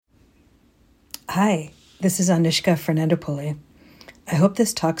Hi, this is Anushka Fernandopulle. I hope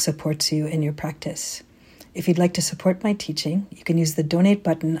this talk supports you in your practice. If you'd like to support my teaching, you can use the donate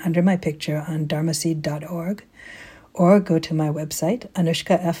button under my picture on dharmaseed.org or go to my website,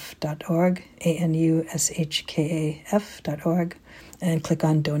 anushkaf.org, anushkaf.org, and click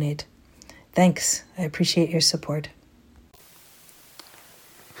on donate. Thanks. I appreciate your support.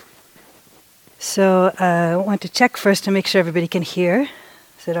 So I want to check first to make sure everybody can hear.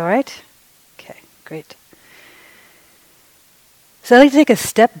 Is it all right? Okay, great. So I'd like to take a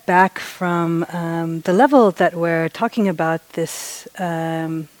step back from the level that we're talking about this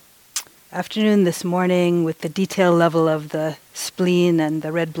afternoon, this morning, with the detail level of the spleen and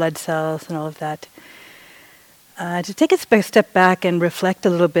the red blood cells and all of that. To take a step back and reflect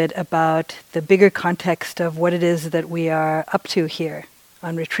a little bit about the bigger context of what it is that we are up to here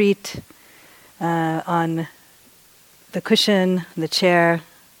on retreat, on the cushion, the chair,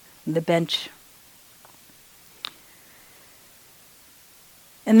 the bench.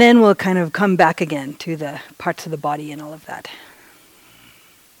 And then we'll kind of come back again to the parts of the body and all of that.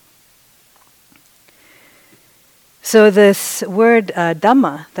 So this word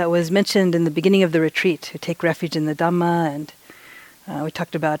dhamma that was mentioned in the beginning of the retreat, to take refuge in the dhamma, and we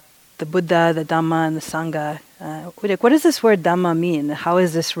talked about the Buddha, the Dhamma, and the Sangha. What does this word dhamma mean? How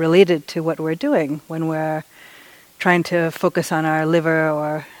is this related to what we're doing when we're trying to focus on our liver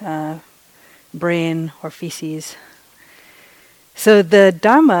or brain or feces? So the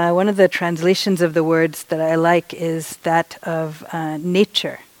dharma, one of the translations of the words that I like is that of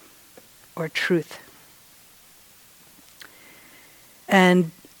nature or truth.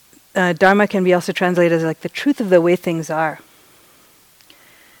 And dharma can be also translated as like the truth of the way things are.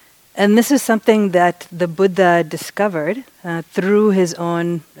 And this is something that the Buddha discovered through his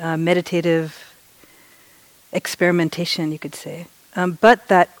own meditative experimentation, you could say, but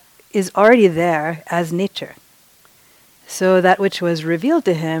that is already there as nature. So that which was revealed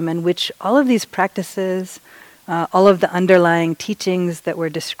to him, and which all of these practices, all of the underlying teachings that we're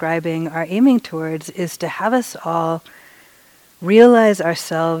describing are aiming towards, is to have us all realize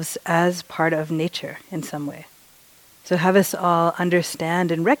ourselves as part of nature in some way. So have us all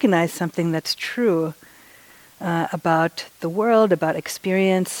understand and recognize something that's true about the world, about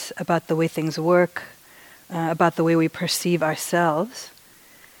experience, about the way things work, about the way we perceive ourselves.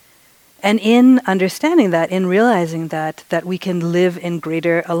 And in understanding that, in realizing that we can live in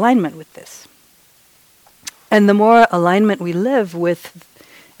greater alignment with this. And the more alignment we live with,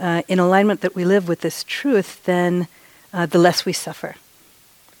 in alignment that we live with this truth, then the less we suffer.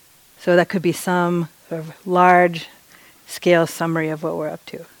 So that could be some sort of large scale summary of what we're up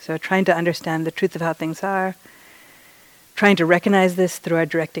to. So trying to understand the truth of how things are, trying to recognize this through our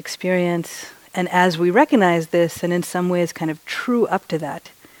direct experience, and as we recognize this and in some ways kind of true up to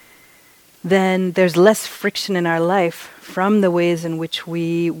that, then there's less friction in our life from the ways in which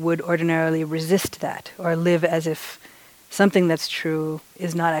we would ordinarily resist that or live as if something that's true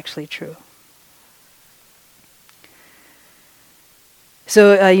is not actually true.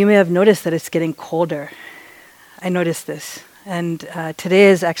 So you may have noticed that it's getting colder. I noticed this. And today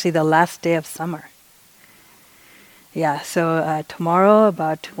is actually the last day of summer. Yeah, so tomorrow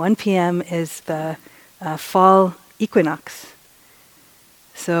about 1 p.m. is the fall equinox.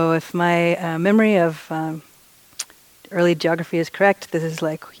 So if my memory of early geography is correct, this is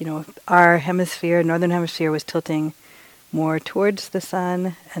like, our hemisphere, northern hemisphere, was tilting more towards the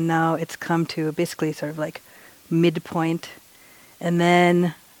sun, and now it's come to basically sort of like midpoint. And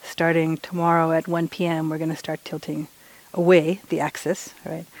then starting tomorrow at 1 p.m., we're going to start tilting away the axis,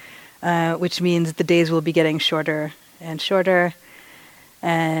 right? Which means the days will be getting shorter and shorter,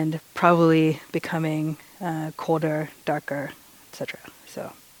 and probably becoming colder, darker, etc.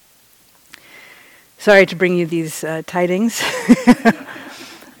 So, sorry to bring you these tidings.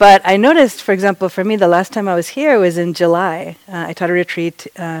 But I noticed, for example, for me, the last time I was here was in July. I taught a retreat,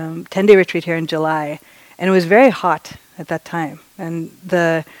 10-day retreat here in July, and it was very hot at that time. And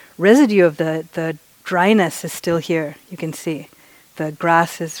the residue of the dryness is still here, you can see. The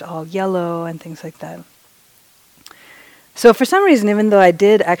grass is all yellow and things like that. So for some reason, even though I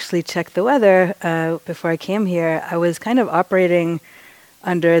did actually check the weather before I came here, I was kind of operating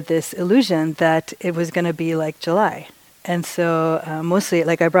under this illusion that it was going to be like July. And so mostly,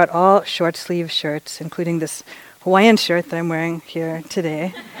 like I brought all short sleeve shirts, including this Hawaiian shirt that I'm wearing here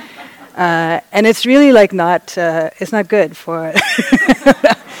today. And it's really like it's not good for,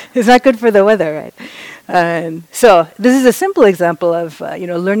 it's not good for the weather, right? So this is a simple example of,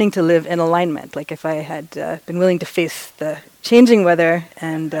 learning to live in alignment. Like if I had been willing to face the changing weather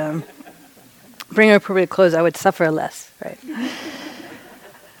and bring appropriate clothes, I would suffer less, right?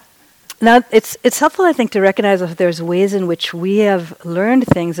 Now, it's helpful, I think, to recognize if there's ways in which we have learned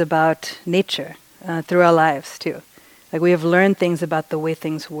things about nature through our lives, too. Like we have learned things about the way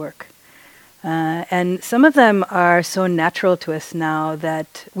things work. And some of them are so natural to us now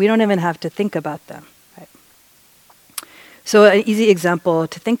that we don't even have to think about them. Right? So an easy example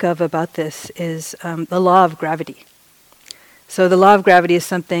to think of about this is the law of gravity. So the law of gravity is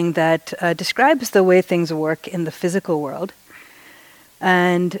something that describes the way things work in the physical world.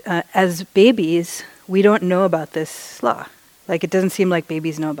 And as babies, we don't know about this law. Like, it doesn't seem like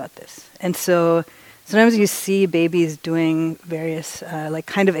babies know about this. And so sometimes you see babies doing various like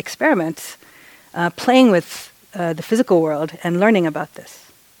kind of experiments, playing with the physical world and learning about this,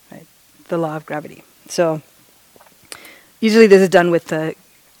 right? The law of gravity. So usually this is done with the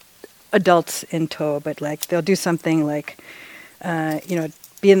adults in tow, but like they'll do something like,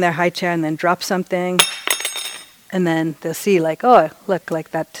 be in their high chair and then drop something, and then they'll see like, oh, look,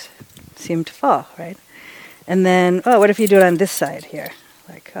 like that seemed to fall, right? And then, oh, what if you do it on this side here?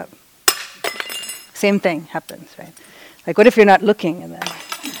 Like, same thing happens, right? Like, what if you're not looking and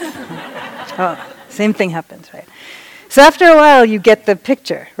then, same thing happens, right? So after a while, you get the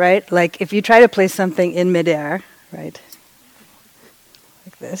picture, right? Like, if you try to place something in midair, right,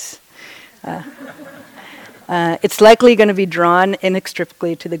 like this, it's likely going to be drawn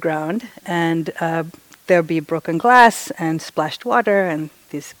inextricably to the ground, and there'll be broken glass and splashed water, and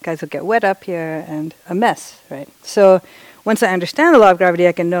these guys will get wet up here, and a mess, right? So once I understand the law of gravity,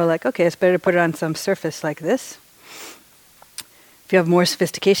 I can know, like, okay, it's better to put it on some surface like this. If you have more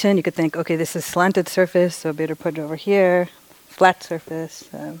sophistication, you could think, okay, this is slanted surface, so better put it over here, flat surface.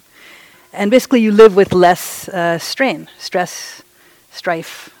 And basically you live with less strain, stress,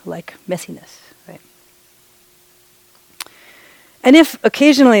 strife, like messiness, right? And if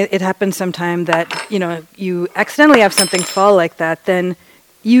occasionally it happens sometime that, you accidentally have something fall like that, then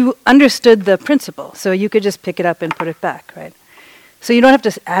you understood the principle, so you could just pick it up and put it back, right? So you don't have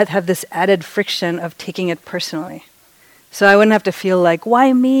to have this added friction of taking it personally. So I wouldn't have to feel like,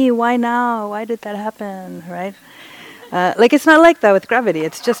 why me? Why now? Why did that happen, right? Like, it's not like that with gravity.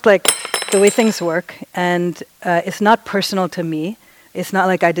 It's just like the way things work, and it's not personal to me. It's not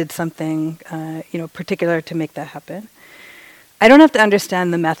like I did something, particular to make that happen. I don't have to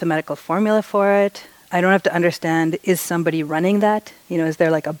understand the mathematical formula for it. I don't have to understand, is somebody running that? Is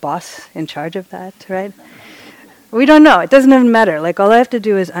there like a boss in charge of that, right? We don't know. It doesn't even matter. Like, all I have to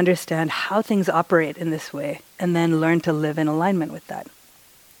do is understand how things operate in this way and then learn to live in alignment with that.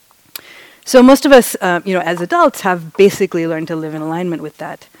 So most of us, as adults, have basically learned to live in alignment with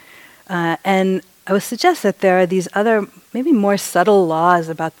that. And I would suggest that there are these other, maybe more subtle laws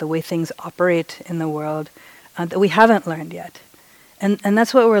about the way things operate in the world that we haven't learned yet. And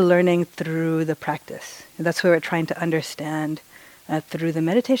that's what we're learning through the practice. And that's what we're trying to understand through the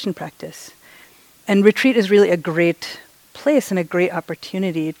meditation practice. And retreat is really a great place and a great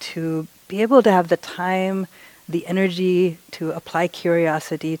opportunity to be able to have the time, the energy to apply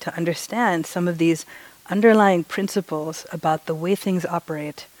curiosity, to understand some of these underlying principles about the way things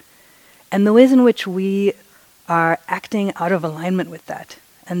operate and the ways in which we are acting out of alignment with that,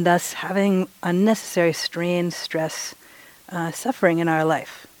 and thus having unnecessary strain, stress, suffering in our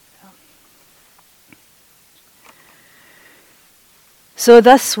life. So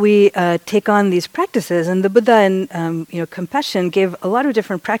thus we take on these practices, and the Buddha in compassion gave a lot of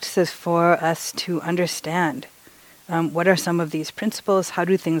different practices for us to understand what are some of these principles, how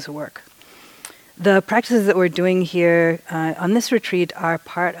do things work. The practices that we're doing here on this retreat are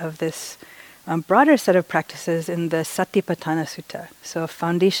part of this broader set of practices in the Satipatthana Sutta, so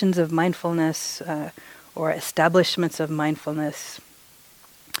foundations of mindfulness or establishments of mindfulness.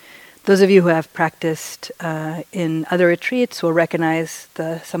 Those of you who have practiced in other retreats will recognize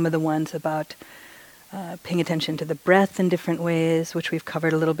some of the ones about paying attention to the breath in different ways, which we've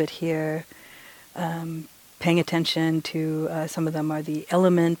covered a little bit here. Paying attention to, some of them are the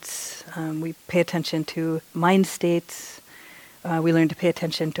elements. We pay attention to mind states. We learn to pay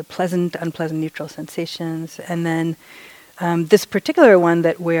attention to pleasant, unpleasant, neutral sensations. And then this particular one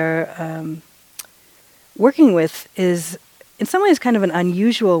that we're working with is in some ways kind of an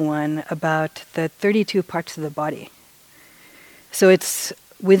unusual one about the 32 parts of the body. So it's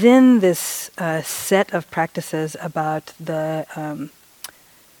within this set of practices about the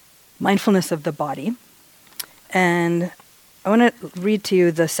mindfulness of the body. And I want to read to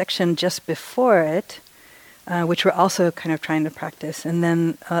you the section just before it, which we're also kind of trying to practice, and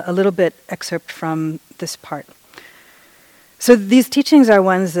then a little bit excerpt from this part. So these teachings are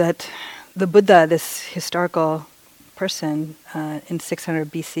ones that the Buddha, this historical person in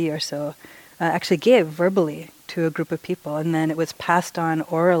 600 BC or so, actually gave verbally to a group of people, and then it was passed on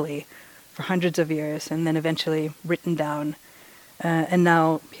orally for hundreds of years, and then eventually written down. And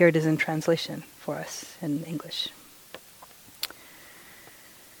now here it is in translation for us in English.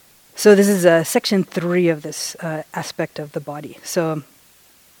 So this is section 3 of this aspect of the body. So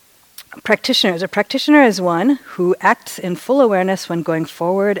a practitioner is one who acts in full awareness when going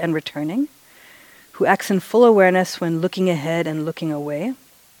forward and returning, who acts in full awareness when looking ahead and looking away,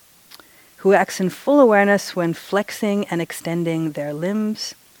 who acts in full awareness when flexing and extending their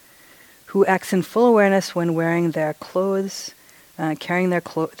limbs, who acts in full awareness when wearing their clothes, carrying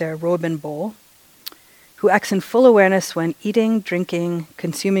their robe and bowl, who acts in full awareness when eating, drinking,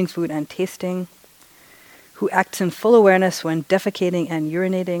 consuming food and tasting, who acts in full awareness when defecating and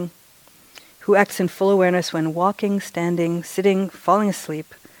urinating, who acts in full awareness when walking, standing, sitting, falling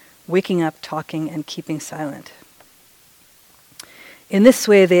asleep, waking up, talking, and keeping silent. In this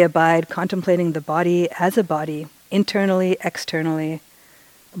way, they abide contemplating the body as a body, internally, externally,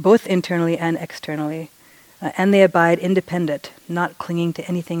 both internally and externally, and they abide independent, not clinging to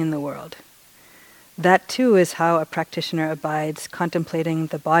anything in the world. That too is how a practitioner abides contemplating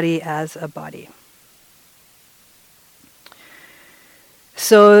the body as a body.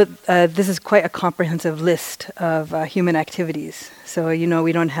 So this is quite a comprehensive list of human activities. So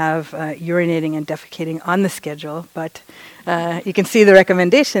we don't have urinating and defecating on the schedule, but you can see the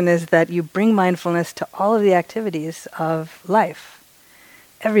recommendation is that you bring mindfulness to all of the activities of life,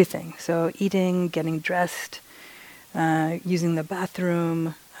 everything. So eating, getting dressed, using the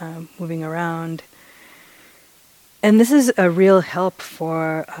bathroom, moving around. And this is a real help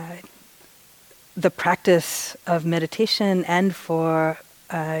for the practice of meditation and for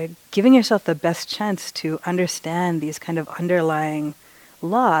giving yourself the best chance to understand these kind of underlying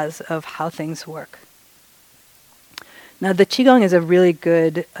laws of how things work. Now, the Qigong is a really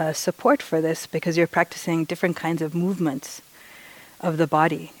good support for this because you're practicing different kinds of movements of the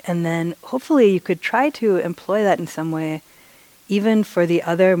body. And then hopefully you could try to employ that in some way, even for the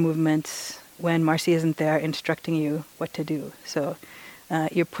other movements when Marcy isn't there instructing you what to do. So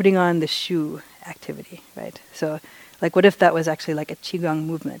you're putting on the shoe activity, right? So like what if that was actually like a Qigong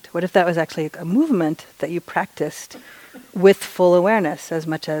movement? What if that was actually a movement that you practiced with full awareness as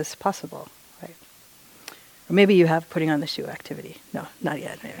much as possible, right? Or maybe you have putting on the shoe activity. No, not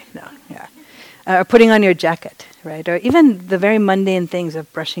yet, maybe, no, yeah. Or putting on your jacket, right? Or even the very mundane things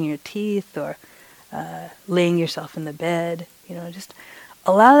of brushing your teeth or laying yourself in the bed, just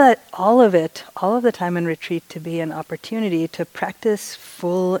allow that, all of the time in retreat to be an opportunity to practice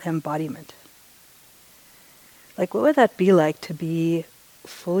full embodiment. Like, what would that be like to be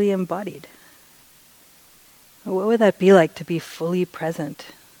fully embodied? What would that be like to be fully present?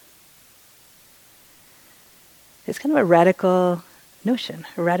 It's kind of a radical notion,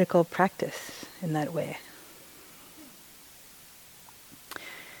 a radical practice in that way.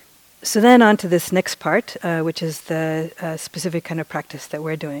 So then on to this next part, which is the specific kind of practice that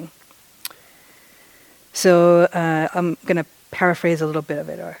we're doing. So I'm going to paraphrase a little bit of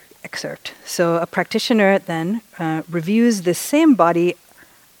it, or excerpt. So a practitioner then reviews the same body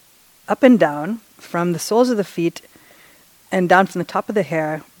up and down from the soles of the feet and down from the top of the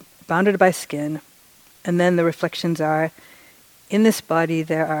hair, bounded by skin. And then the reflections are, in this body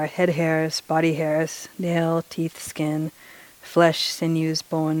there are head hairs, body hairs, nail, teeth, skin, flesh, sinews,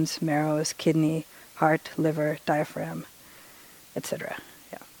 bones, marrows, kidney, heart, liver, diaphragm, etc.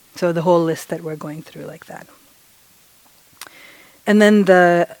 Yeah. So the whole list that we're going through like that. And then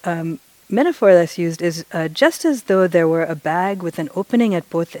the metaphor that's used is just as though there were a bag with an opening at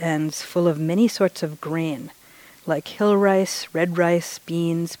both ends full of many sorts of grain, like hill rice, red rice,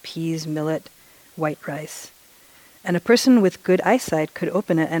 beans, peas, millet, white rice. And a person with good eyesight could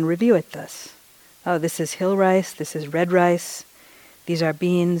open it and review it thus. Oh, this is hill rice, this is red rice, these are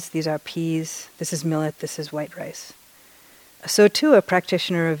beans, these are peas, this is millet, this is white rice. So too a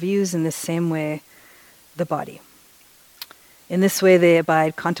practitioner reviews in the same way the body. In this way they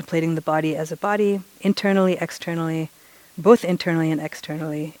abide contemplating the body as a body, internally, externally, both internally and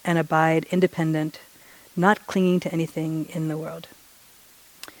externally, and abide independent, not clinging to anything in the world.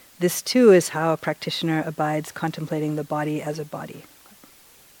 This too is how a practitioner abides contemplating the body as a body.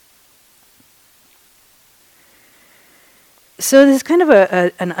 So this is kind of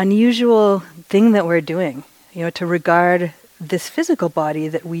an unusual thing that we're doing, to regard this physical body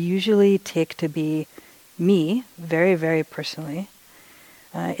that we usually take to be me, very, very personally,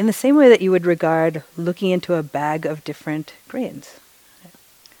 in the same way that you would regard looking into a bag of different grains.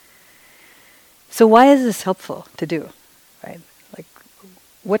 So why is this helpful to do, right? Like,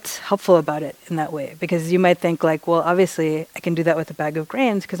 what's helpful about it in that way? Because you might think like, well, obviously I can do that with a bag of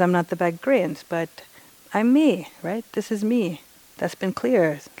grains because I'm not the bag of grains, but I'm me, right? This is me. That's been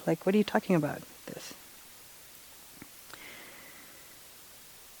clear. Like, what are you talking about? This.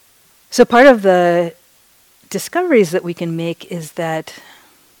 So part of the discoveries that we can make is that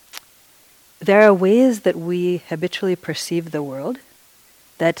there are ways that we habitually perceive the world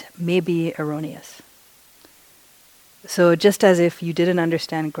that may be erroneous. So just as if you didn't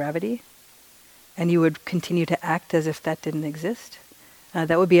understand gravity and you would continue to act as if that didn't exist,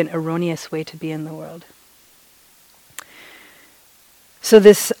 that would be an erroneous way to be in the world. So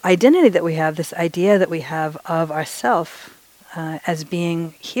this identity that we have, this idea that we have of ourself as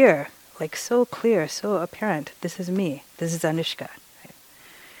being here, like so clear, so apparent, this is me, this is Anushka. Right?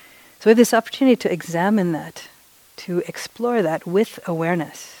 So we have this opportunity to examine that, to explore that with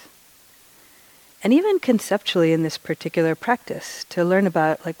awareness. And even conceptually in this particular practice, to learn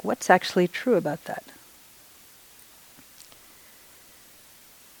about like what's actually true about that.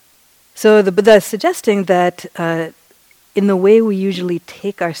 So the Buddha is suggesting that in the way we usually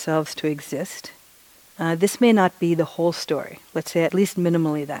take ourselves to exist, this may not be the whole story. Let's say at least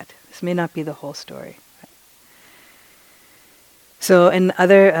minimally that. This may not be the whole story. Right? So in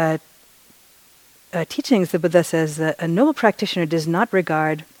other teachings, the Buddha says that a noble practitioner does not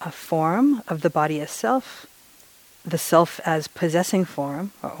regard a form of the body as self, the self as possessing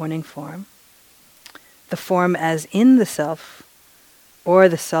form or owning form, the form as in the self, or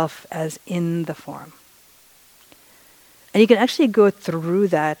the self as in the form. And you can actually go through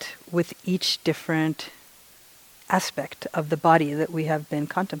that with each different aspect of the body that we have been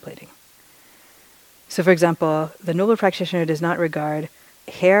contemplating. So for example, the noble practitioner does not regard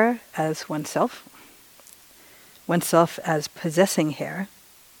hair as oneself as possessing hair,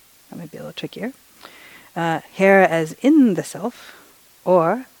 that might be a little trickier, hair as in the self,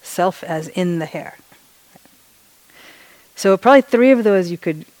 or self as in the hair. So probably three of those you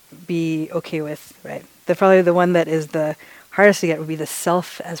could be okay with, right? Probably the one that is the hardest to get would be the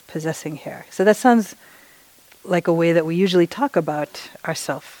self as possessing hair. So that sounds like a way that we usually talk about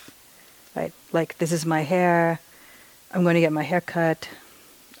ourself, right? Like, this is my hair, I'm going to get my hair cut,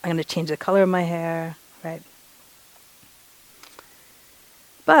 I'm going to change the color of my hair, right?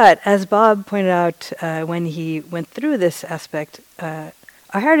 But as Bob pointed out when he went through this aspect, our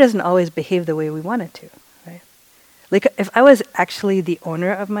hair doesn't always behave the way we want it to, right? Like, if I was actually the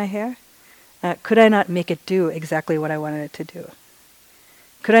owner of my hair, could I not make it do exactly what I wanted it to do?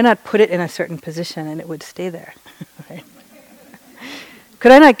 Could I not put it in a certain position and it would stay there? Right?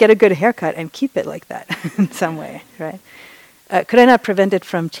 Could I not get a good haircut and keep it like that in some way? Right? Could I not prevent it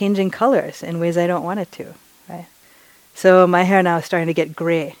from changing colors in ways I don't want it to? Right? So my hair now is starting to get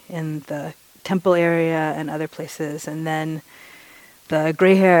gray in the temple area and other places, and then the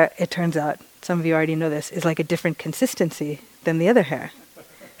gray hair, it turns out, some of you already know this, is like a different consistency than the other hair.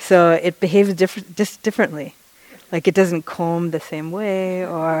 So it behaves just differently. Like, it doesn't comb the same way,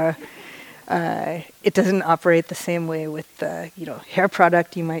 or it doesn't operate the same way with the hair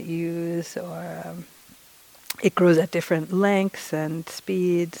product you might use, or it grows at different lengths and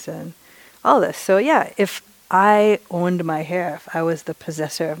speeds and all this. So yeah, if I owned my hair, if I was the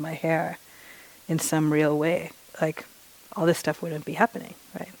possessor of my hair in some real way, like, all this stuff wouldn't be happening,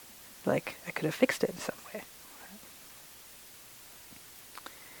 right? Like, I could have fixed it in some way.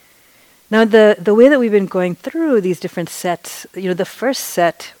 Now, the way that we've been going through these different sets, the first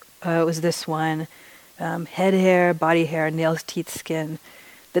set was this one, head hair, body hair, nails, teeth, skin,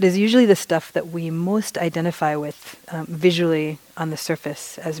 that is usually the stuff that we most identify with visually on the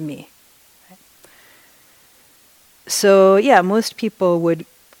surface as me. Right? So yeah, most people would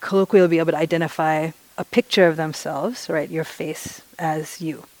colloquially be able to identify a picture of themselves, right, your face, as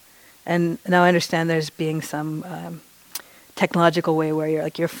you. And now I understand there's being some technological way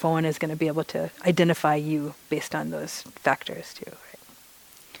where your phone is going to be able to identify you based on those factors too. Right?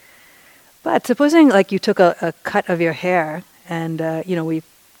 But supposing like you took a cut of your hair and we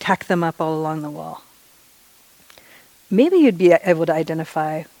tacked them up all along the wall. Maybe you'd be able to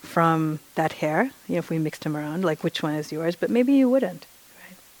identify from that hair, if we mixed them around, like which one is yours, but maybe you wouldn't.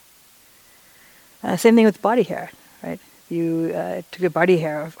 Right? Same thing with body hair, right? You took your body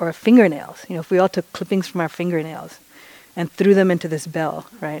hair or fingernails. If we all took clippings from our fingernails and threw them into this bell,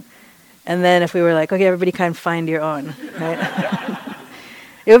 right? And then if we were like, okay, everybody kind of find your own, right?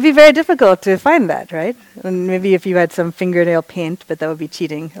 It would be very difficult to find that, right? And maybe if you had some fingernail paint, but that would be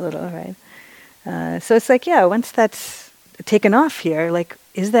cheating a little, right? So it's like, yeah, once that's taken off here, like,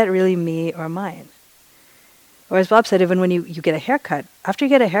 is that really me or mine? Or as Bob said, even when you get a haircut, after you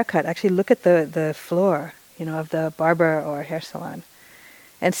get a haircut, actually look at the floor, of the barber or hair salon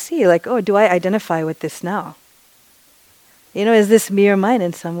and see, like, oh, do I identify with this now? Is this me or mine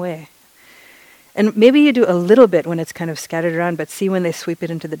in some way? And maybe you do a little bit when it's kind of scattered around, but see when they sweep it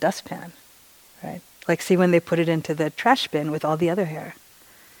into the dustpan, right? Like see when they put it into the trash bin with all the other hair.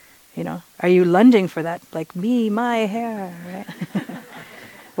 You know, are you lunging for that? Like me, my hair, right?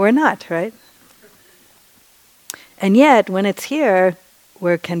 We're not, right? And yet, when it's here,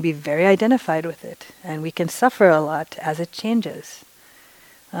 we can be very identified with it, and we can suffer a lot as it changes,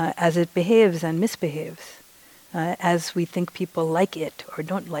 as it behaves and misbehaves, as we think people like it or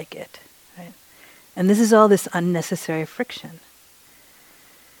don't like it, right? And this is all this unnecessary friction.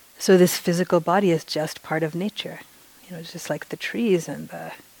 So this physical body is just part of nature. You know, it's just like the trees and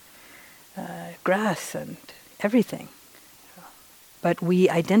the grass and everything. But we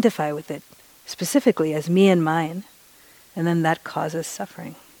identify with it specifically as me and mine, and then that causes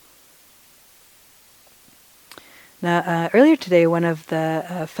suffering. Now, earlier today, one of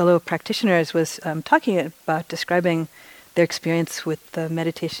the fellow practitioners was describing their experience with the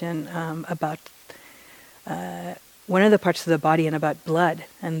meditation about one of the parts of the body and about blood.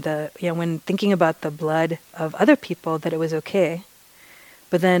 And when thinking about the blood of other people, that it was okay.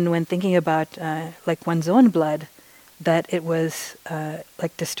 But then when thinking about like one's own blood, that it was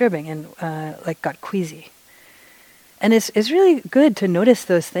like disturbing and like got queasy. And it's really good to notice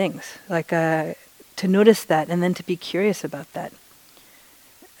those things, like to notice that and then to be curious about that.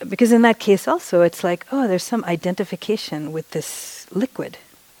 Because in that case also, it's like, oh, there's some identification with this liquid,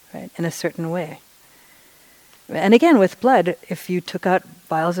 right, in a certain way. And again, with blood, if you took out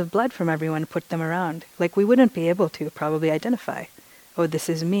vials of blood from everyone and put them around, like we wouldn't be able to probably identify, oh, this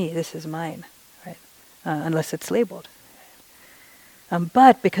is me, this is mine, right, unless it's labeled.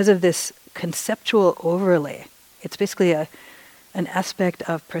 But because of this conceptual overlay, it's basically an aspect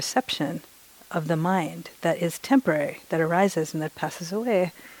of perception of the mind that is temporary, that arises and that passes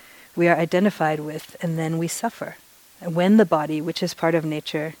away, we are identified with, and then we suffer. And when the body, which is part of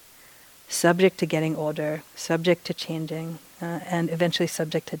nature, subject to getting older, subject to changing, and eventually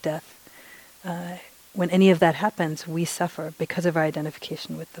subject to death, when any of that happens, we suffer because of our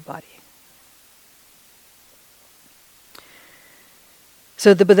identification with the body.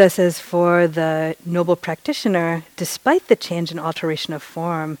 So the Buddha says, for the noble practitioner, despite the change and alteration of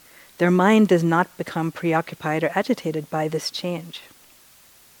form, their mind does not become preoccupied or agitated by this change.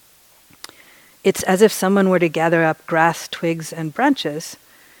 It's as if someone were to gather up grass, twigs, and branches.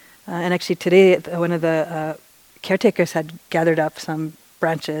 And actually today, one of the caretakers had gathered up some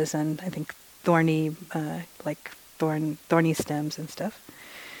branches and I think thorny stems and stuff.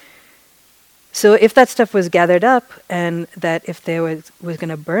 So if that stuff was gathered up and that if they was going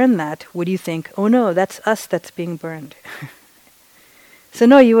to burn that, would you think, oh no, that's us that's being burned? So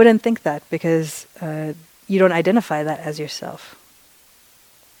no, you wouldn't think that because you don't identify that as yourself.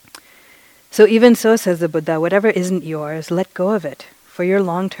 So even so, says the Buddha, whatever isn't yours, let go of it for your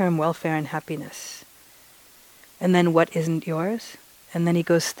long-term welfare and happiness. And then what isn't yours? And then he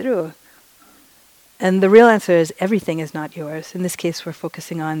goes through. And the real answer is everything is not yours. In this case, we're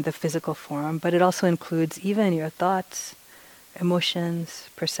focusing on the physical form, but it also includes even your thoughts, emotions,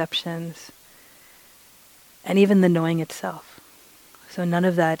 perceptions, and even the knowing itself. So none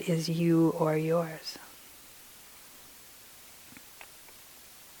of that is you or yours.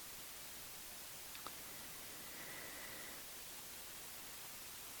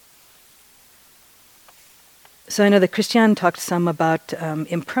 So I know that Christian talked some about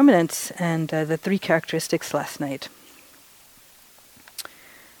impermanence and the three characteristics last night.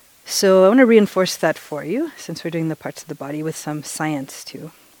 So I want to reinforce that for you, since we're doing the parts of the body, with some science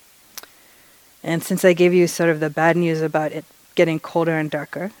too. And since I gave you sort of the bad news about it getting colder and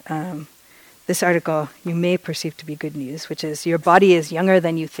darker, this article you may perceive to be good news, which is your body is younger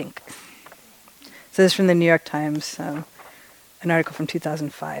than you think. So this is from the New York Times, an article from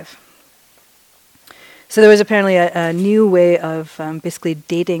 2005. So there was apparently a new way of basically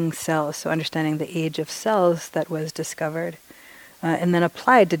dating cells, so understanding the age of cells that was discovered and then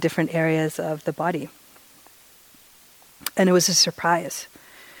applied to different areas of the body. And it was a surprise.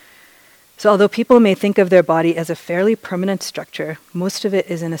 So although people may think of their body as a fairly permanent structure, most of it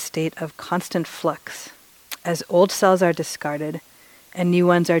is in a state of constant flux, as old cells are discarded and new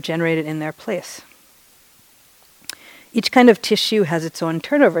ones are generated in their place. Each kind of tissue has its own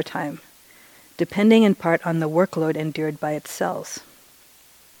turnover time, depending in part on the workload endured by its cells.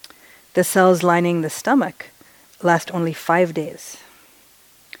 The cells lining the stomach last only 5 days.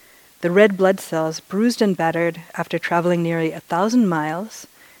 The red blood cells, bruised and battered after traveling nearly 1,000 miles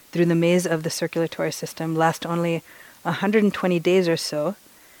through the maze of the circulatory system, last only 120 days or so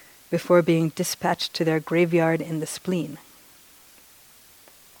before being dispatched to their graveyard in the spleen.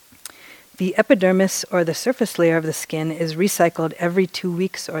 The epidermis, or the surface layer of the skin, is recycled every 2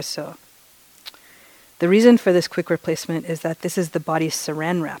 weeks or so. The reason for this quick replacement is that this is the body's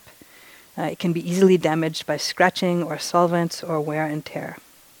saran wrap. It can be easily damaged by scratching or solvents or wear and tear.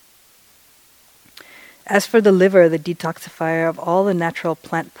 As for the liver, the detoxifier of all the natural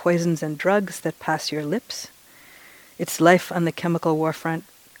plant poisons and drugs that pass your lips, its life on the chemical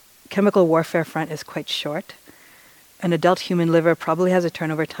warfare front is quite short. An adult human liver probably has a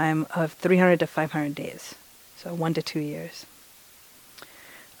turnover time of 300 to 500 days, so 1 to 2 years.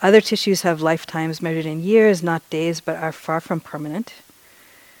 Other tissues have lifetimes measured in years, not days, but are far from permanent.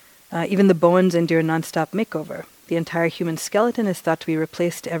 Even the bones endure nonstop makeover. The entire human skeleton is thought to be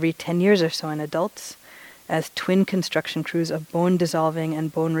replaced every 10 years or so in adults, as twin construction crews of bone-dissolving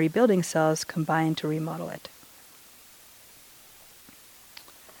and bone-rebuilding cells combine to remodel it.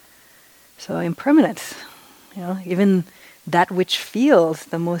 So impermanence, even that which feels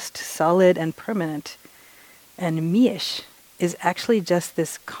the most solid and permanent and me-ish is actually just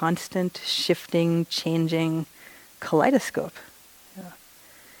this constant, shifting, changing kaleidoscope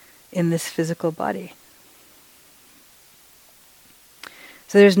in this physical body.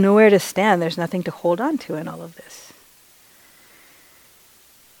 So there's nowhere to stand, there's nothing to hold on to in all of this.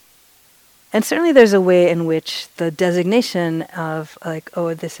 And certainly there's a way in which the designation of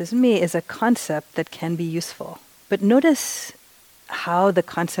this is me is a concept that can be useful. But notice how the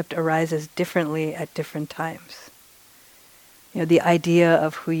concept arises differently at different times. The idea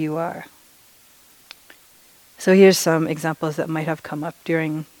of who you are. So here's some examples that might have come up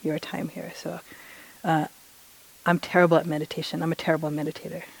during your time here. So I'm terrible at meditation. I'm a terrible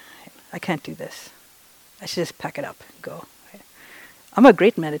meditator. I can't do this. I should just pack it up and go. I'm a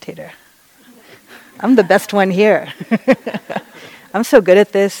great meditator. I'm the best one here. I'm so good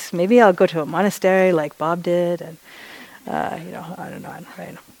at this. Maybe I'll go to a monastery like Bob did, and on and on,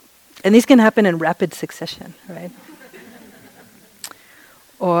 right? And these can happen in rapid succession, right?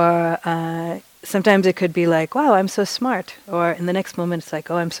 Or sometimes it could be like, wow, I'm so smart. Or in the next moment, it's like,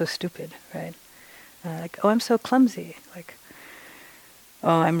 oh, I'm so stupid, right? Oh, I'm so clumsy.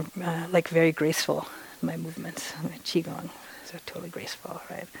 I'm very graceful in my movements. My qigong, so totally graceful,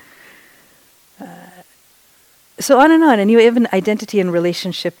 right? So on, and you have an identity in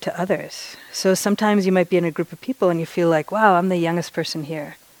relationship to others. So sometimes you might be in a group of people and you feel like, wow, I'm the youngest person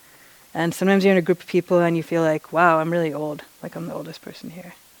here. And sometimes you're in a group of people and you feel like, wow, I'm really old, like I'm the oldest person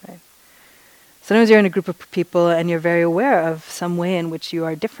here, right? Sometimes you're in a group of people and you're very aware of some way in which you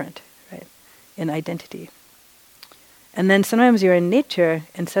are different, right, in identity. And then sometimes you're in nature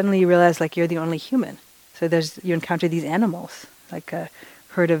and suddenly you realize like you're the only human. So you encounter these animals, like a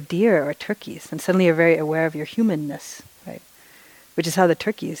herd of deer or turkeys, and suddenly you're very aware of your humanness, right? Which is how the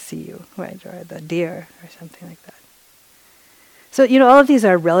turkeys see you, right? Or the deer or something like that. So, all of these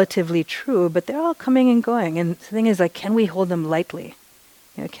are relatively true, but they're all coming and going. And the thing is, can we hold them lightly?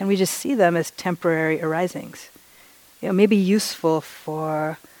 Can we just see them as temporary arisings? Maybe useful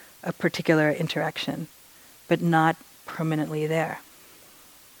for a particular interaction, but not permanently there.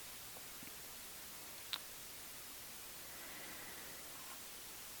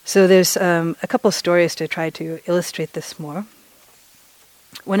 So there's a couple stories to try to illustrate this more.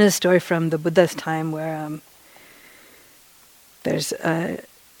 One is a story from the Buddha's time where there's a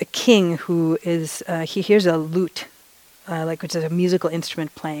king who is, he hears a lute, which is a musical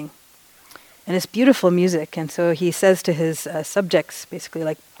instrument playing. And it's beautiful music, and so he says to his subjects, basically,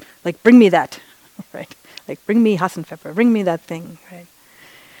 like bring me that, right? Like, bring me Hasenpfeffer, bring me that thing, right?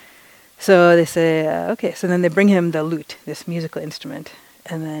 So they say, okay, so then they bring him the lute, this musical instrument.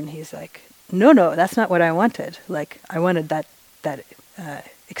 And then he's like, no, that's not what I wanted. I wanted that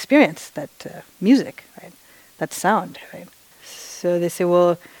experience, that music, right? That sound, right? So they say,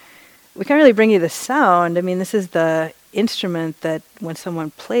 well, we can't really bring you the sound. I mean, this is the instrument that when someone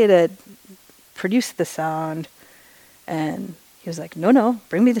played it, produced the sound. And he was like, no,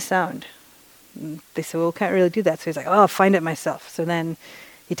 bring me the sound. And they said, well, we can't really do that. So he's like, oh, I'll find it myself. So then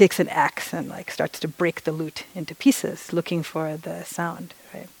he takes an axe and starts to break the lute into pieces, looking for the sound,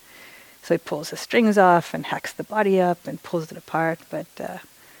 right? So he pulls the strings off and hacks the body up and pulls it apart. But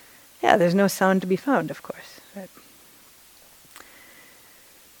there's no sound to be found, of course, right?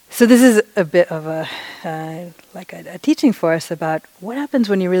 So this is a bit of a teaching for us about what happens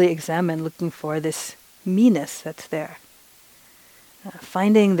when you really examine looking for this me-ness that's there.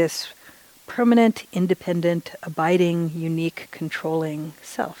 Finding this permanent, independent, abiding, unique, controlling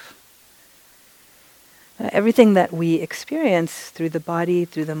self. Everything that we experience through the body,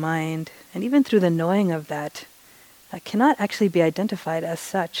 through the mind, and even through the knowing of that cannot actually be identified as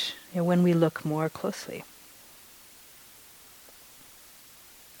such when we look more closely.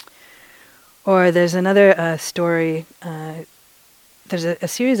 Or there's another story there's a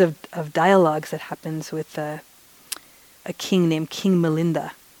series of dialogues that happens with a king named King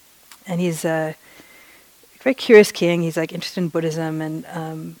Milinda. And he's a very curious king. He's like interested in Buddhism,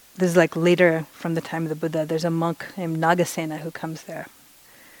 and this is like later from the time of the Buddha. There's a monk named Nagasena who comes there.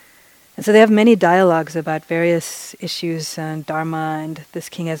 And so they have many dialogues about various issues and dharma, and this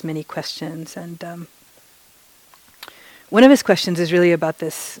king has many questions. And one of his questions is really about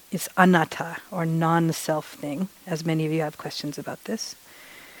this, it's anatta, or non-self thing, as many of you have questions about this.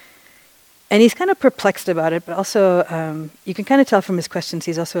 And he's kind of perplexed about it, but also you can kind of tell from his questions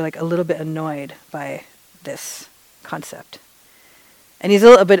he's also like a little bit annoyed by this concept. And he's a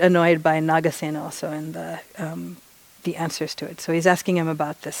little bit annoyed by Nagasena also and the answers to it. So he's asking him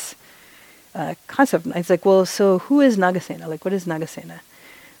about this concept. And he's like, well, so who is Nagasena? Like, what is Nagasena?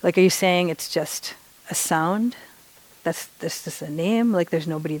 Like, are you saying it's just a sound? That's just a name? Like, there's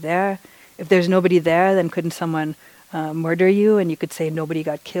nobody there? If there's nobody there, then couldn't someone murder you and you could say nobody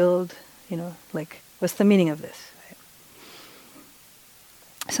got killed? You know, like, what's the meaning of this? Right?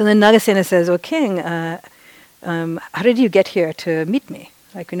 So then Nagasena says, "Oh, king, how did you get here to meet me?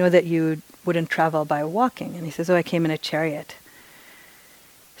 Like, we know that you wouldn't travel by walking." And he says, "Oh, I came in a chariot."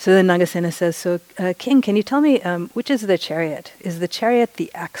 So then Nagasena says, "So, king, can you tell me which is the chariot? Is the chariot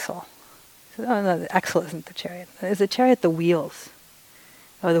the axle?" He says, "Oh, no, the axle isn't the chariot. Is the chariot the wheels?"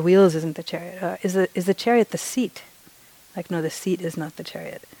 "Oh, the wheels isn't the chariot. Is the chariot the seat?" Like, no, the seat is not the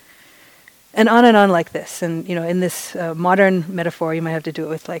chariot. And on like this. And, you know, in this modern metaphor, you might have to do it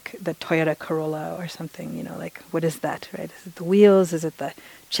with, like, the Toyota Corolla or something, you know, like, what is that, right? Is it the wheels? Is it the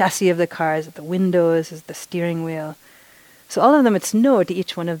chassis of the car? Is it the windows? Is it the steering wheel? So all of them, it's no to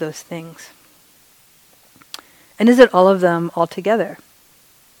each one of those things. And is it all of them all together?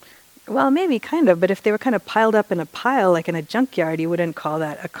 Well, maybe, kind of, but if they were kind of piled up in a pile, like in a junkyard, you wouldn't call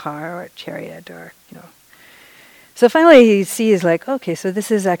that a car or a chariot or, you know. So finally he sees, like, okay, so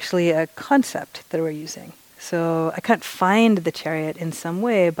this is actually a concept that we're using. So I can't find the chariot in some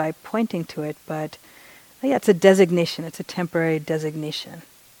way by pointing to it, but yeah, it's a designation. It's a temporary designation.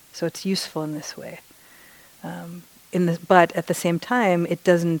 So it's useful in this way. But at the same time, it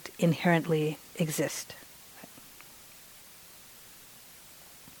doesn't inherently exist.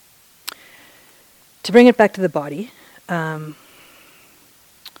 To bring it back to the body,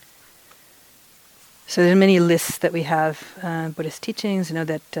 so there's many lists that we have, Buddhist teachings. You know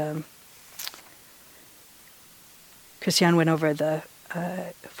that Christian went over the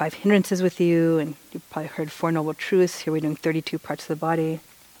 5 hindrances with you, and you probably heard 4 Noble Truths. Here we're doing 32 parts of the body.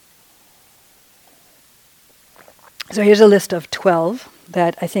 So here's a list of 12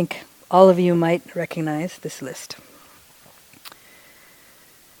 that I think all of you might recognize this list.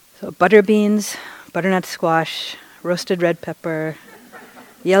 So butter beans, butternut squash, roasted red pepper,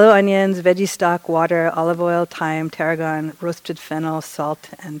 yellow onions, veggie stock, water, olive oil, thyme, tarragon, roasted fennel, salt,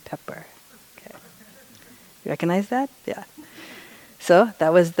 and pepper. Okay. You recognize that? Yeah. So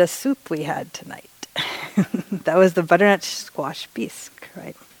that was the soup we had tonight. That was the butternut squash bisque,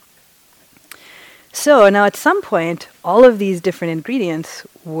 right? So now at some point, all of these different ingredients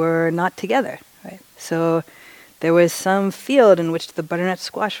were not together, right? So there was some field in which the butternut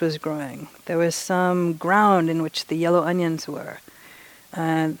squash was growing. There was some ground in which the yellow onions were.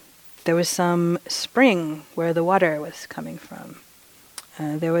 There was some spring where the water was coming from.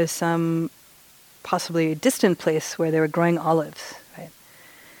 There was some possibly distant place where they were growing olives, right?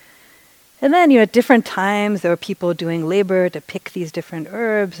 And then, you know, at different times, there were people doing labor to pick these different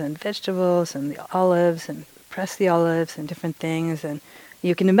herbs and vegetables and the olives and press the olives and different things. And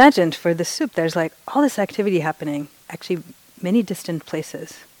you can imagine for the soup, there's like all this activity happening, actually many distant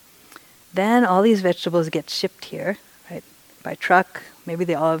places. Then all these vegetables get shipped here, right, by truck. Maybe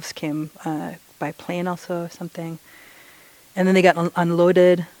the olives came by plane also or something. And then they got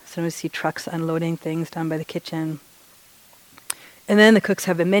unloaded. Sometimes you see trucks unloading things down by the kitchen. And then the cooks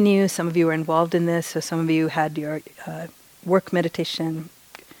have a menu. Some of you were involved in this, so some of you had your work meditation,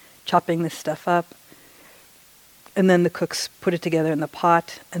 chopping this stuff up. And then the cooks put it together in the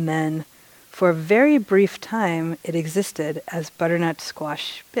pot, and then for a very brief time, it existed as butternut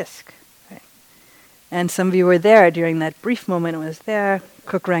squash bisque. Right? And some of you were there during that brief moment. It was there.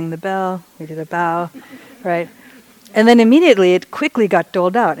 Cook rang the bell. We did a bow, right? And then immediately it quickly got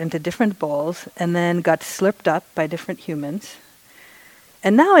doled out into different bowls and then got slurped up by different humans.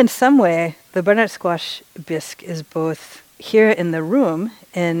 And now in some way, the butternut squash bisque is both here in the room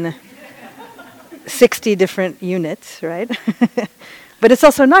in 60 different units, right? But it's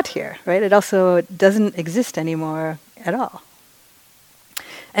also not here, right? It also doesn't exist anymore at all.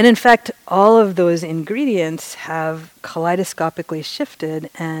 And in fact, all of those ingredients have kaleidoscopically shifted,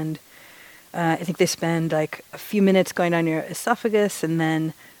 and I think they spend like a few minutes going down your esophagus, and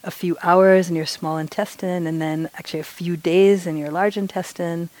then a few hours in your small intestine, and then actually a few days in your large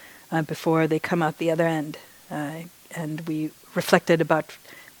intestine before they come out the other end. And we reflected about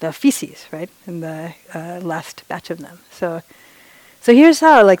the feces, right, in the last batch of them. So here's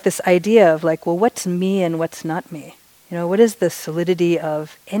how, like, this idea of like, well, what's me and what's not me? What is the solidity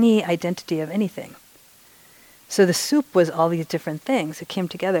of any identity of anything? So the soup was all these different things. It came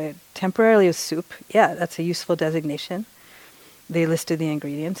together. Temporarily as soup, yeah, that's a useful designation. They listed the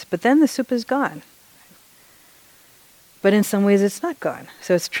ingredients, but then the soup is gone. But in some ways it's not gone.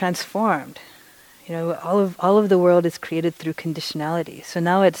 So it's transformed. All of the world is created through conditionality. So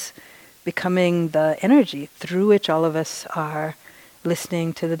now it's becoming the energy through which all of us are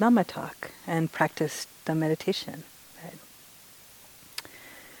listening to the Dhamma talk and practice the meditation.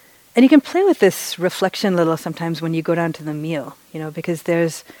 And you can play with this reflection a little sometimes when you go down to the meal, because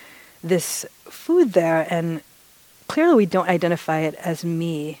there's this food there, and clearly we don't identify it as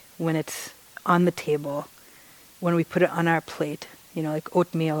me when it's on the table, when we put it on our plate, like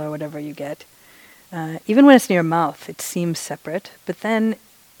oatmeal or whatever you get. Even when it's in your mouth, it seems separate, but then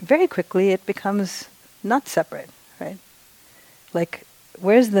very quickly it becomes not separate, right? Like,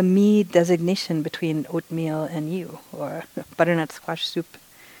 where's the me designation between oatmeal and you, or butternut squash soup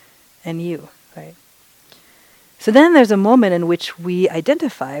and you, right? So then there's a moment in which we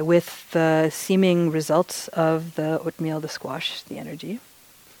identify with the seeming results of the oatmeal, the squash, the energy.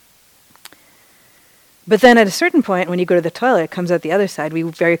 But then at a certain point, when you go to the toilet, it comes out the other side, we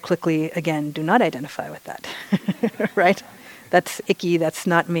very quickly, again, do not identify with that, right? That's icky, that's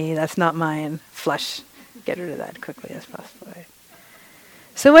not me, that's not mine, flush. Get rid of that quickly as possible, right?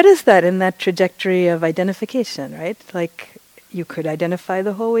 So what is that in that trajectory of identification, right? Like, you could identify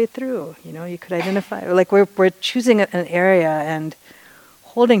the whole way through, you could identify, like we're choosing an area and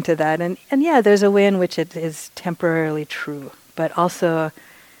holding to that. And yeah, there's a way in which it is temporarily true, but also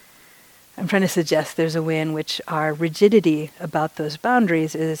I'm trying to suggest there's a way in which our rigidity about those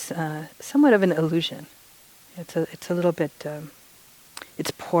boundaries is somewhat of an illusion. It's a little bit,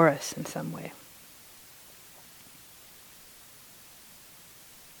 it's porous in some way.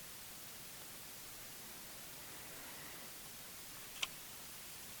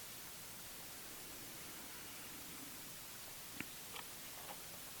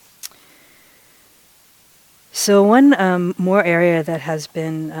 So one more area that has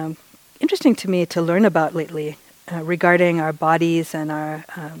been interesting to me to learn about lately regarding our bodies and our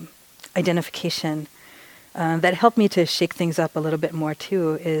identification that helped me to shake things up a little bit more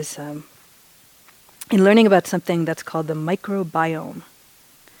too is in learning about something that's called the microbiome.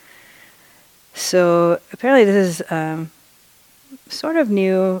 So apparently this is sort of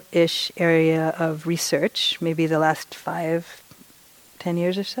new-ish area of research, maybe the last 5-10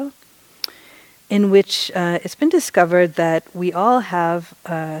 years or so, in which it's been discovered that we all have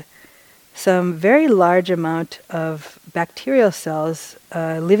some very large amount of bacterial cells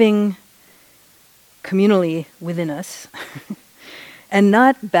living communally within us, and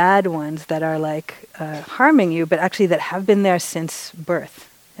not bad ones that are like harming you, but actually that have been there since birth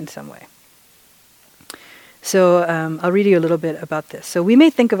in some way. So I'll read you a little bit about this. So we may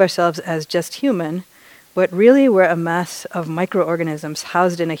think of ourselves as just human, but really we're a mass of microorganisms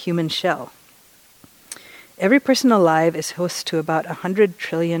housed in a human shell. Every person alive is host to about 100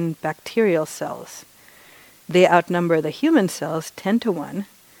 trillion bacterial cells. They outnumber the human cells 10 to 1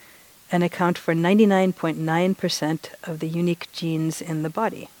 and account for 99.9% of the unique genes in the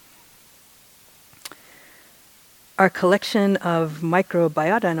body. Our collection of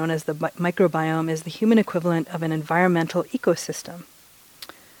microbiota, known as the microbiome, is the human equivalent of an environmental ecosystem.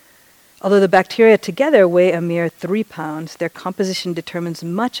 Although the bacteria together weigh a mere 3 pounds, their composition determines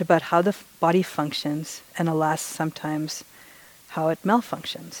much about how the body functions, and alas, sometimes how it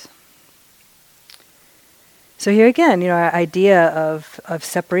malfunctions. So here again, our idea of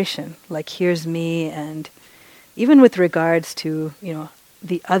separation, like here's me, and even with regards to,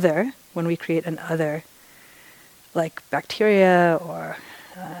 the other, when we create an other, like bacteria, or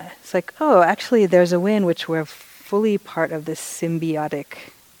it's like, oh, actually there's a way in which we're fully part of this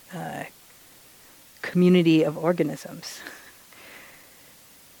symbiotic community of organisms.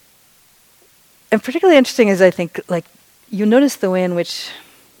 And particularly interesting is, I think, like, you notice the way in which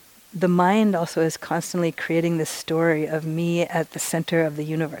the mind also is constantly creating this story of me at the center of the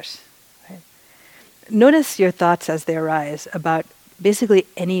universe. Right? Notice your thoughts as they arise about basically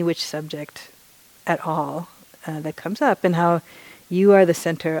any which subject at all that comes up, and how you are the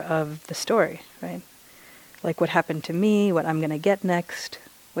center of the story, right? Like what happened to me, what I'm going to get next,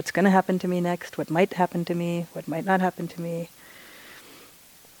 what's going to happen to me next, what might happen to me, what might not happen to me.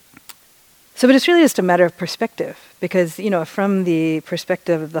 So, but it's really just a matter of perspective, because, from the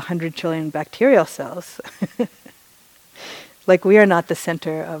perspective of the 100 trillion bacterial cells, like we are not the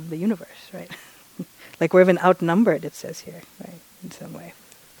center of the universe, right? Like we're even outnumbered, it says here, right, in some way.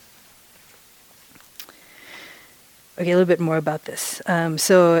 Okay, a little bit more about this.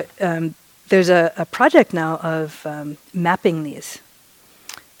 There's a project now of mapping these.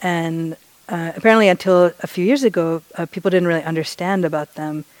 And apparently until a few years ago, people didn't really understand about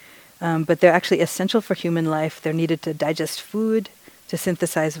them. But they're actually essential for human life. They're needed to digest food, to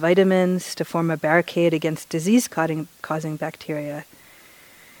synthesize vitamins, to form a barricade against disease-causing bacteria.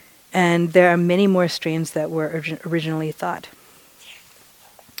 And there are many more strains that were originally thought.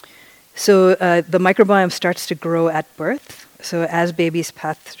 So the microbiome starts to grow at birth. So as babies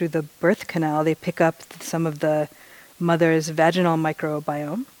pass through the birth canal, they pick up some of the mother's vaginal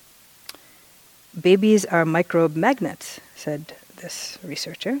microbiome. Babies are microbe magnets, said this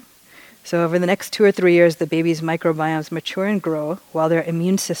researcher. So over the next 2 or 3 years, the baby's microbiomes mature and grow while their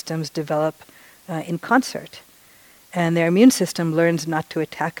immune systems develop in concert. And their immune system learns not to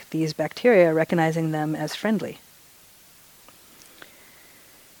attack these bacteria, recognizing them as friendly.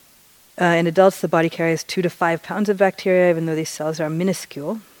 In adults, the body carries 2 to 5 pounds of bacteria, even though these cells are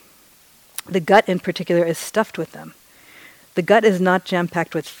minuscule. The gut, in particular, is stuffed with them. The gut is not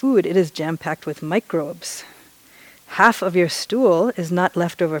jam-packed with food, it is jam-packed with microbes. Half of your stool is not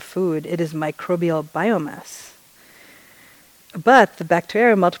leftover food, it is microbial biomass. But the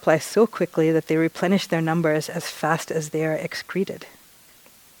bacteria multiply so quickly that they replenish their numbers as fast as they are excreted.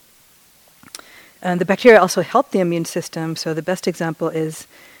 And the bacteria also help the immune system, so the best example is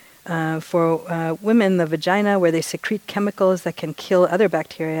for women, the vagina, where they secrete chemicals that can kill other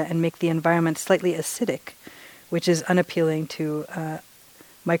bacteria and make the environment slightly acidic, which is unappealing to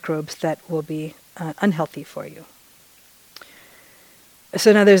microbes that will be unhealthy for you.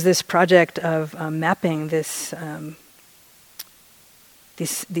 So now there's this project of mapping these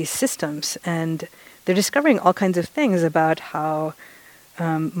systems, and they're discovering all kinds of things about how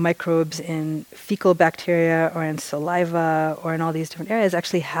microbes in fecal bacteria or in saliva or in all these different areas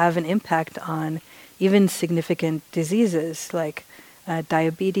actually have an impact on even significant diseases like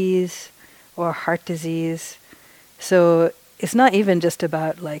diabetes or heart disease. So it's not even just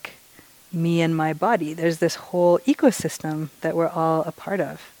about like me and my body. There's this whole ecosystem that we're all a part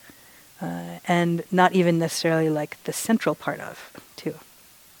of, and not even necessarily like the central part of, too.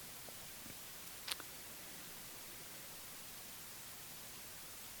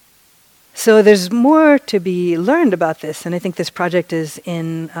 So there's more to be learned about this, and I think this project is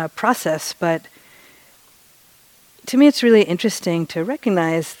in process, but to me it's really interesting to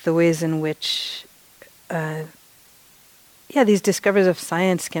recognize the ways in which these discoveries of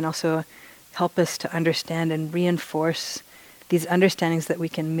science can also help us to understand and reinforce these understandings that we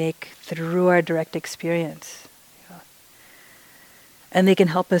can make through our direct experience. And they can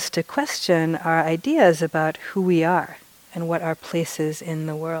help us to question our ideas about who we are and what our place is in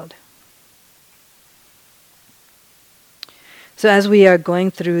the world. So as we are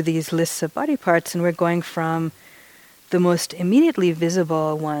going through these lists of body parts, and we're going from the most immediately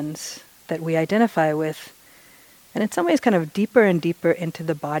visible ones that we identify with, and in some ways kind of deeper and deeper into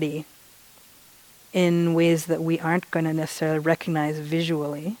the body in ways that we aren't going to necessarily recognize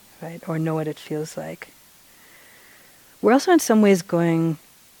visually, right, or know what it feels like. We're also in some ways going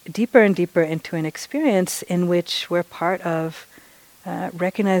deeper and deeper into an experience in which we're part of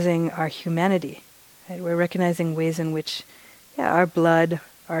recognizing our humanity. Right? We're recognizing ways in which our blood,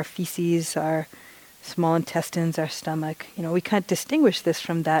 our feces, our small intestines, our stomach, we can't distinguish this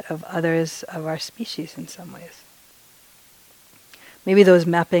from that of others of our species in some ways. Maybe those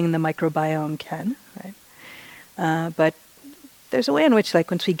mapping the microbiome can, right? But there's a way in which,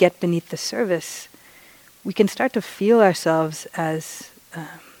 like, once we get beneath the surface, we can start to feel ourselves as,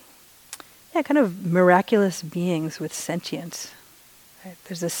 kind of miraculous beings with sentience. Right?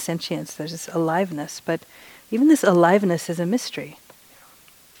 There's this sentience, there's this aliveness, but even this aliveness is a mystery.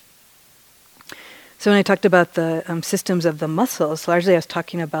 So when I talked about the systems of the muscles, largely I was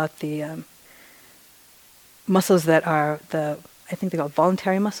talking about the muscles that are I think they're called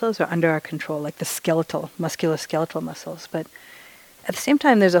voluntary muscles, or under our control, like the musculoskeletal muscles. But at the same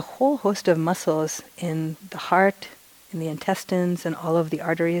time, there's a whole host of muscles in the heart, in the intestines, and all of the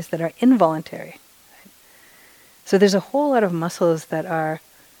arteries that are involuntary. Right? So there's a whole lot of muscles that are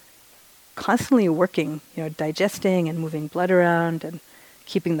constantly working, digesting and moving blood around and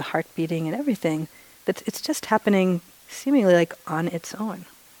keeping the heart beating and everything. It's just happening seemingly like on its own.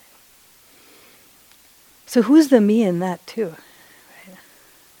 So who's the me in that too? Right?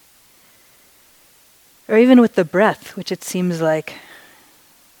 Or even with the breath, which it seems like,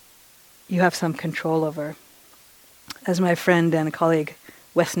 you have some control over. As my friend and colleague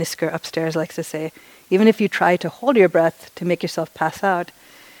Wes Nisker upstairs likes to say, even if you try to hold your breath to make yourself pass out,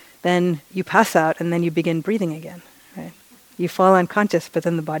 then you pass out and then you begin breathing again. Right? You fall unconscious, but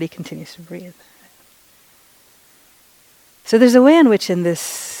then the body continues to breathe. So there's a way in which in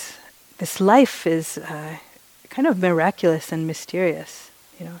this life is kind of miraculous and mysterious,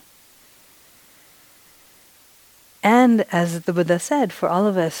 you know. And as the Buddha said, for all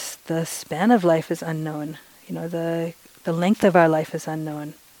of us, the span of life is unknown. You know, the length of our life is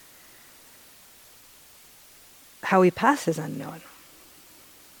unknown. How we pass is unknown.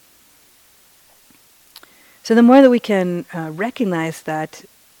 So the more that we can recognize that,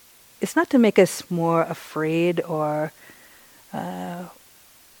 it's not to make us more afraid or,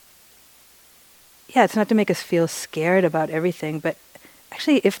 it's not to make us feel scared about everything, but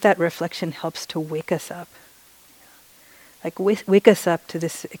actually if that reflection helps to wake us up, like wake us up to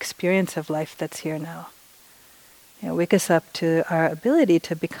this experience of life that's here now. You know, wake us up to our ability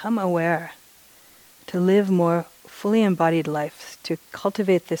to become aware, to live more fully embodied lives, to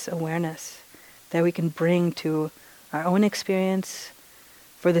cultivate this awareness that we can bring to our own experience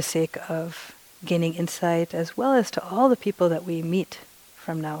for the sake of gaining insight, as well as to all the people that we meet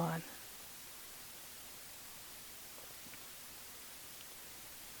from now on.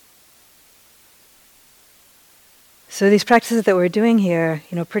 So these practices that we're doing here,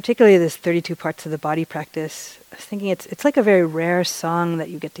 you know, particularly this 32 parts of the body practice, I was thinking it's like a very rare song that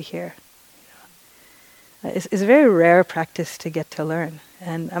you get to hear. You know? It's a very rare practice to get to learn.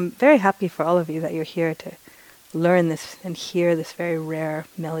 And I'm very happy for all of you that you're here to learn this and hear this very rare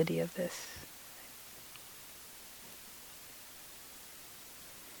melody of this.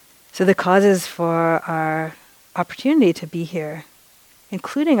 So the causes for our opportunity to be here,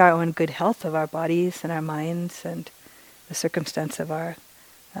 including our own good health of our bodies and our minds and the circumstance of our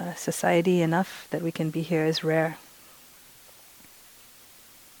society enough that we can be here, is rare.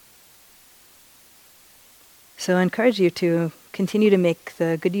 So I encourage you to continue to make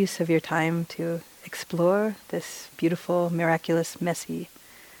the good use of your time to explore this beautiful, miraculous, messy,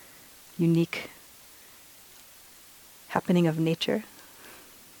 unique happening of nature,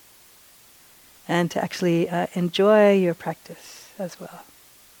 and to actually enjoy your practice as well.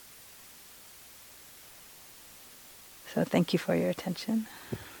 So thank you for your attention.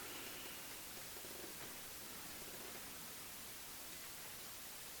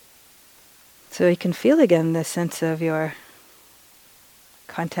 So you can feel again the sense of your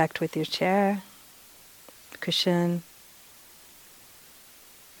contact with your chair, cushion.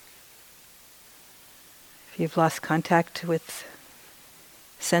 If you've lost contact with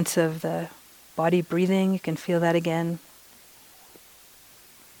sense of the body breathing, you can feel that again.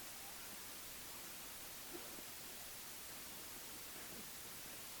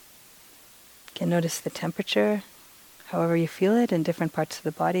 You can notice the temperature, however you feel it in different parts of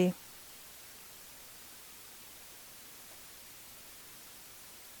the body.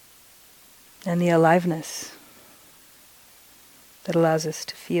 And the aliveness that allows us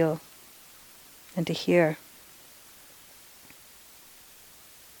to feel and to hear.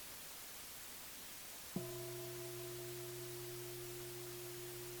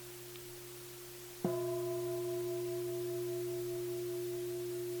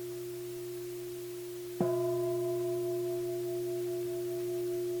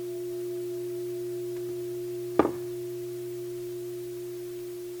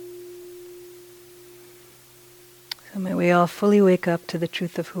 So may we all fully wake up to the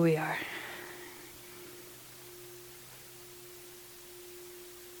truth of who we are.